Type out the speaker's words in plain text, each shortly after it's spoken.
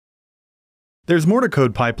There's more to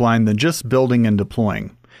CodePipeline than just building and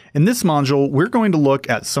deploying. In this module, we're going to look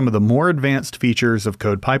at some of the more advanced features of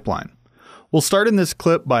CodePipeline. We'll start in this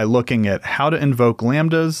clip by looking at how to invoke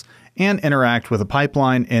lambdas and interact with a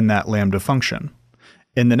pipeline in that lambda function.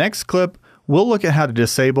 In the next clip, we'll look at how to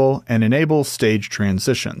disable and enable stage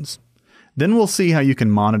transitions. Then we'll see how you can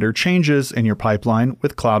monitor changes in your pipeline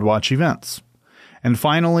with CloudWatch events. And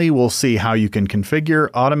finally, we'll see how you can configure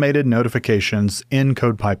automated notifications in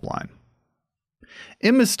CodePipeline.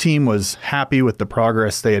 Emma's team was happy with the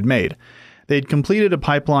progress they had made. They'd completed a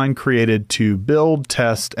pipeline created to build,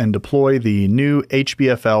 test, and deploy the new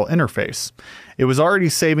HBFL interface. It was already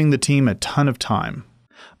saving the team a ton of time.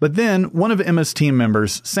 But then, one of Emma's team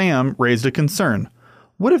members, Sam, raised a concern.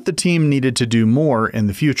 What if the team needed to do more in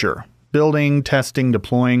the future? Building, testing,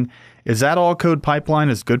 deploying, is that all CodePipeline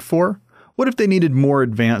is good for? What if they needed more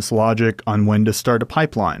advanced logic on when to start a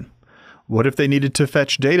pipeline? What if they needed to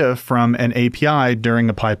fetch data from an API during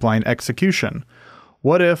a pipeline execution?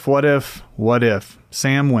 What if?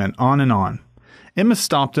 Sam went on and on. Emma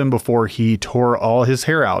stopped him before he tore all his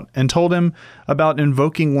hair out and told him about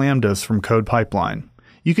invoking lambdas from CodePipeline.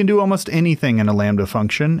 You can do almost anything in a lambda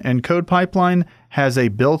function, and CodePipeline has a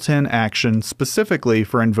built-in action specifically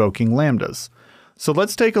for invoking lambdas. So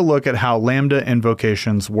let's take a look at how lambda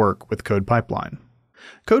invocations work with CodePipeline.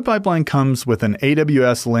 CodePipeline comes with an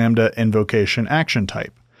AWS Lambda invocation action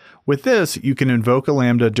type. With this, you can invoke a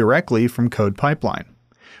lambda directly from CodePipeline.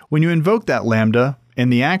 When you invoke that lambda, in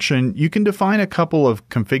the action, you can define a couple of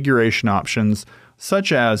configuration options,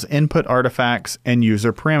 such as input artifacts and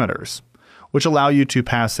user parameters, which allow you to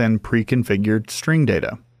pass in pre-configured string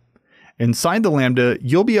data. Inside the lambda,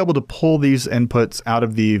 you'll be able to pull these inputs out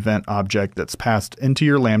of the event object that's passed into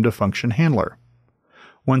your lambda function handler.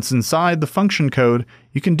 Once inside the function code,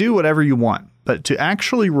 you can do whatever you want, but to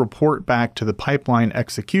actually report back to the pipeline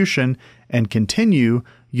execution and continue,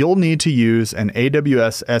 you'll need to use an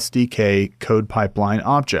AWS SDK CodePipeline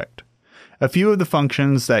object. A few of the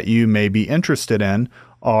functions that you may be interested in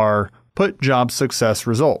are put job success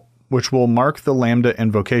result, which will mark the lambda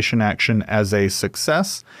invocation action as a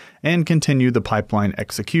success and continue the pipeline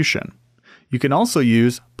execution. You can also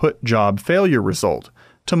use put job failure result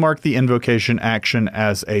to mark the invocation action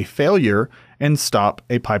as a failure and stop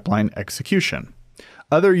a pipeline execution.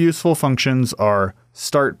 Other useful functions are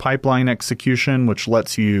start pipeline execution, which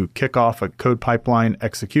lets you kick off a CodePipeline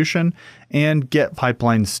execution, and get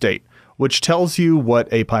pipeline state, which tells you what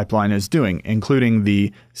a pipeline is doing, including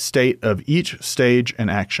the state of each stage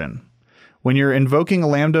and action. When you're invoking a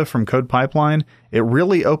lambda from CodePipeline, it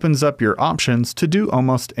really opens up your options to do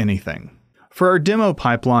almost anything. For our demo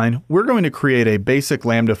pipeline, we're going to create a basic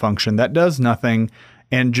lambda function that does nothing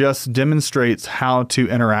and just demonstrates how to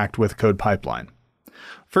interact with CodePipeline.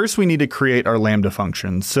 First, we need to create our lambda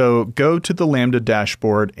function, so go to the lambda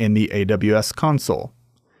dashboard in the AWS console.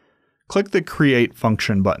 Click the Create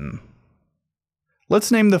Function button.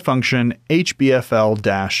 Let's name the function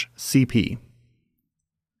HBFL-CP.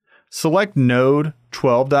 Select node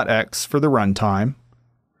 12.x for the runtime,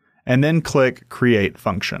 and then click Create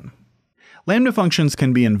Function. Lambda functions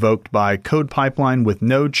can be invoked by CodePipeline with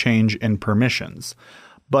no change in permissions.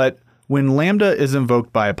 But when Lambda is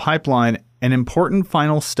invoked by a pipeline, an important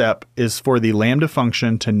final step is for the Lambda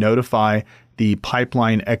function to notify the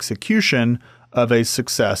pipeline execution of a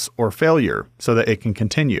success or failure so that it can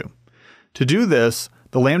continue. To do this,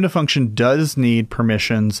 the Lambda function does need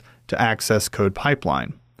permissions to access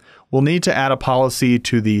CodePipeline. We'll need to add a policy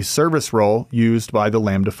to the service role used by the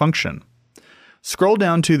Lambda function. Scroll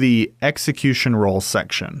down to the execution role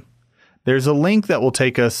section. There's a link that will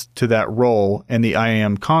take us to that role in the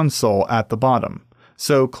IAM console at the bottom,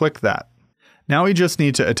 so click that. Now we just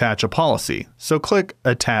need to attach a policy, so click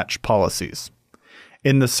Attach Policies.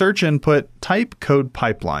 In the search input, type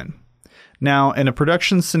CodePipeline. Now, in a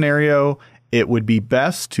production scenario, it would be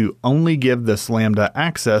best to only give this Lambda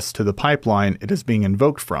access to the pipeline it is being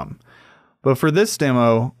invoked from. But for this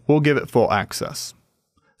demo, we'll give it full access.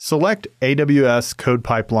 Select AWS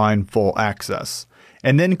CodePipeline Full Access,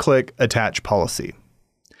 and then click Attach Policy.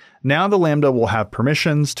 Now the Lambda will have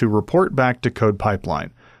permissions to report back to CodePipeline,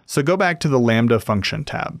 so go back to the Lambda Function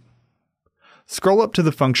tab. Scroll up to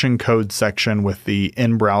the function code section with the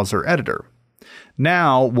in-browser editor.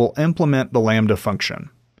 Now we'll implement the Lambda function.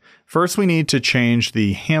 First, we need to change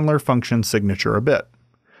the handler function signature a bit.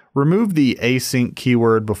 Remove the async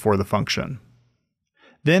keyword before the function.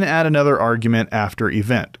 Then add another argument after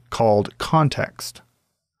event called context.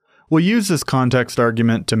 We'll use this context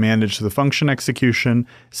argument to manage the function execution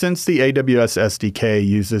since the AWS SDK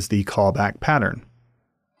uses the callback pattern.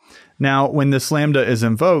 Now, when this Lambda is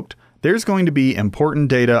invoked, there's going to be important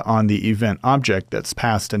data on the event object that's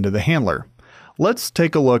passed into the handler. Let's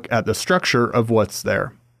take a look at the structure of what's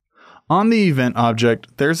there. On the event object,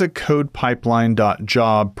 there's a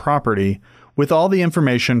CodePipeline.job property with all the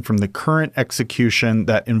information from the current execution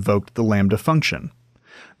that invoked the Lambda function.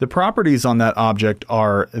 The properties on that object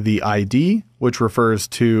are the ID, which refers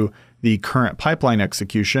to the current pipeline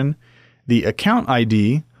execution, the account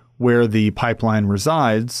ID, where the pipeline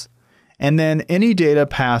resides, and then any data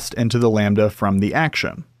passed into the Lambda from the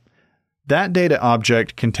action. That data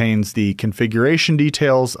object contains the configuration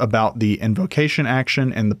details about the invocation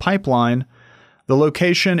action in the pipeline, the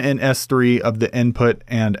location in S3 of the input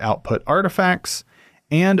and output artifacts,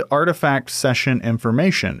 and artifact session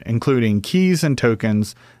information, including keys and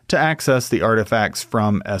tokens to access the artifacts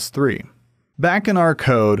from S3. Back in our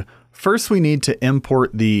code, first we need to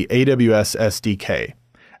import the AWS SDK.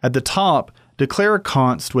 At the top, declare a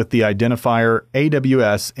const with the identifier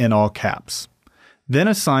AWS in all caps. Then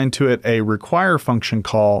assign to it a require function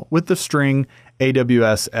call with the string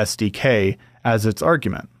AWS SDK as its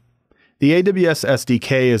argument. The AWS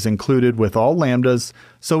SDK is included with all Lambdas,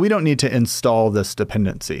 so we don't need to install this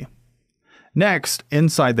dependency. Next,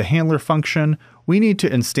 inside the handler function, we need to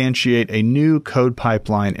instantiate a new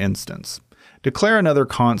CodePipeline instance. Declare another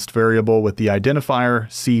const variable with the identifier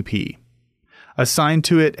CP. Assign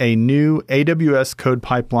to it a new AWS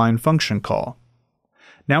CodePipeline function call.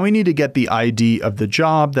 Now we need to get the ID of the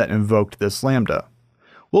job that invoked this Lambda.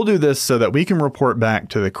 We'll do this so that we can report back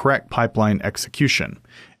to the correct pipeline execution,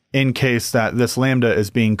 in case that this Lambda is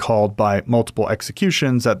being called by multiple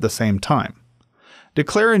executions at the same time.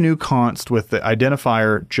 Declare a new const with the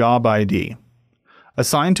identifier job ID.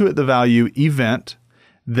 Assign to it the value event,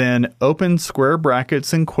 then open square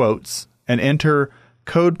brackets and quotes, and enter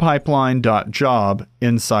CodePipeline.job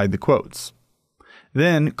inside the quotes.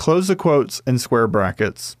 Then close the quotes and square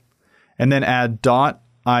brackets, and then add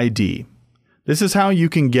 .id. This is how you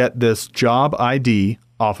can get this job ID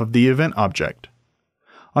off of the event object.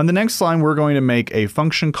 On the next line, we're going to make a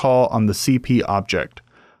function call on the CP object.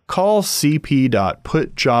 Call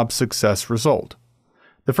cp.putJobSuccessResult.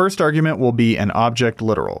 The first argument will be an object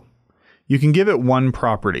literal. You can give it one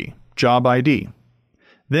property, job ID.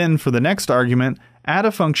 Then for the next argument, add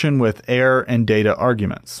a function with error and data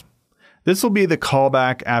arguments. This will be the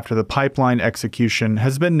callback after the pipeline execution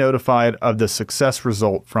has been notified of the success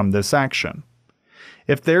result from this action.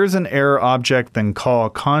 If there's an error object, then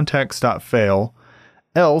call context.fail,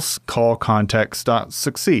 else call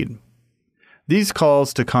context.succeed. These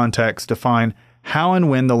calls to context define how and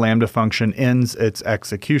when the Lambda function ends its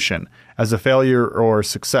execution as a failure or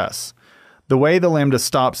success. The way the Lambda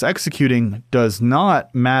stops executing does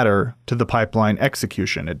not matter to the pipeline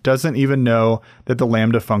execution. It doesn't even know that the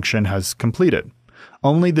Lambda function has completed.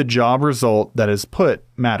 Only the job result that is put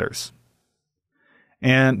matters.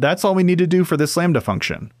 And that's all we need to do for this Lambda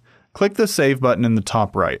function. Click the Save button in the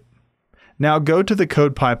top right. Now go to the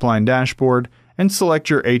CodePipeline dashboard and select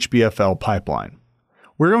your HBFL pipeline.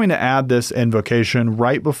 We're going to add this invocation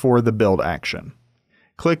right before the build action.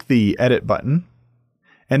 Click the Edit button,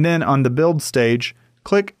 and then on the build stage,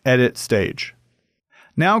 click Edit Stage.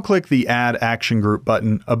 Now click the Add Action Group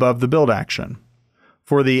button above the build action.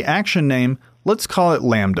 For the action name, let's call it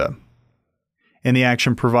Lambda. In the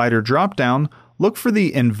Action Provider dropdown, look for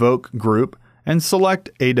the Invoke group and select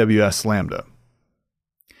AWS Lambda.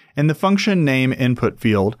 In the function name input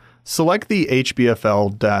field, select the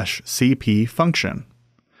HBFL-CP function.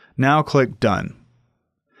 Now click Done.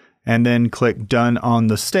 And then click Done on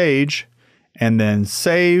the stage, and then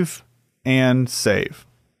Save and Save.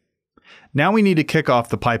 Now we need to kick off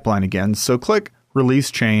the pipeline again, so click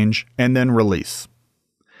Release Change and then Release.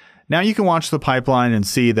 Now you can watch the pipeline and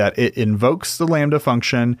see that it invokes the Lambda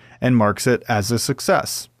function and marks it as a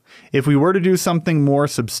success. If we were to do something more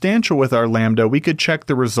substantial with our Lambda, we could check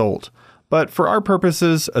the result. But for our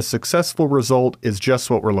purposes, a successful result is just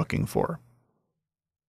what we're looking for.